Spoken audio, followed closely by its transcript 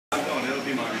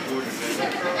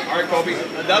All right, Colby,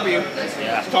 a W.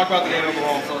 Yeah. Let's talk about the game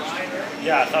overall first.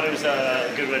 Yeah, I thought it was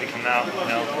a good way to come out. You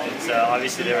know, it's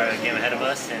obviously they were a game ahead of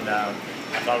us, and I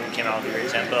thought we came out with a great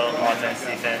tempo, offense,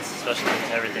 defense, special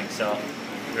teams, everything. So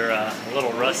we were a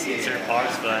little rusty in certain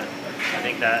parts, but I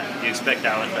think that you expect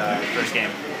that with the first game.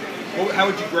 Well, how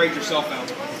would you grade yourself now?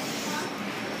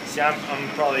 See, I'm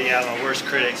probably my worst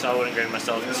critic, so I wouldn't grade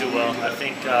myself too well. I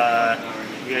think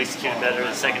we executed better in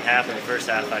the second half, but the first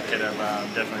half I could have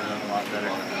definitely done a lot better.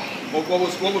 What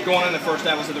was going on in the first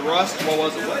half? Was it the rust? What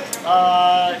was it?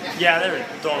 Yeah, they were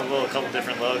throwing a couple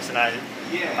different looks, and I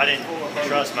didn't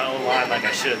trust my own line like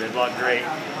I should. They blocked great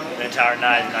the entire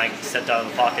night, and I stepped out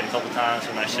of the pocket a couple times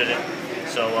when I shouldn't.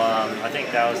 So I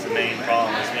think that was the main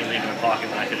problem, was me leaving the pocket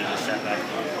when I could have just sat back.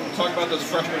 Talk about those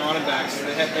freshman running backs.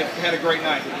 They had a great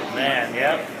night. Man,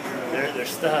 yep. They're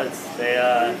studs. They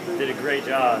did a great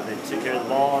job. They took care of the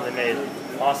ball. They made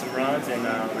awesome runs, and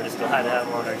we're just glad to have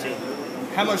them on our team.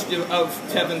 How much of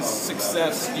Tevin's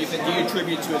success do you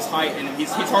attribute to his height? And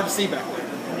he's hard to see back there.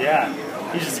 Yeah,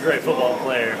 he's just a great football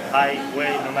player. Height,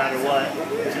 weight, no matter what.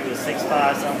 If he was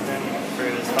 6'5" something, or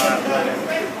he was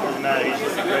 5'11", doesn't matter. He's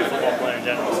just a great football player in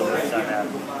general. So we're excited to have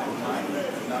him.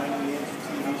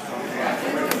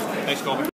 Thanks, Colby.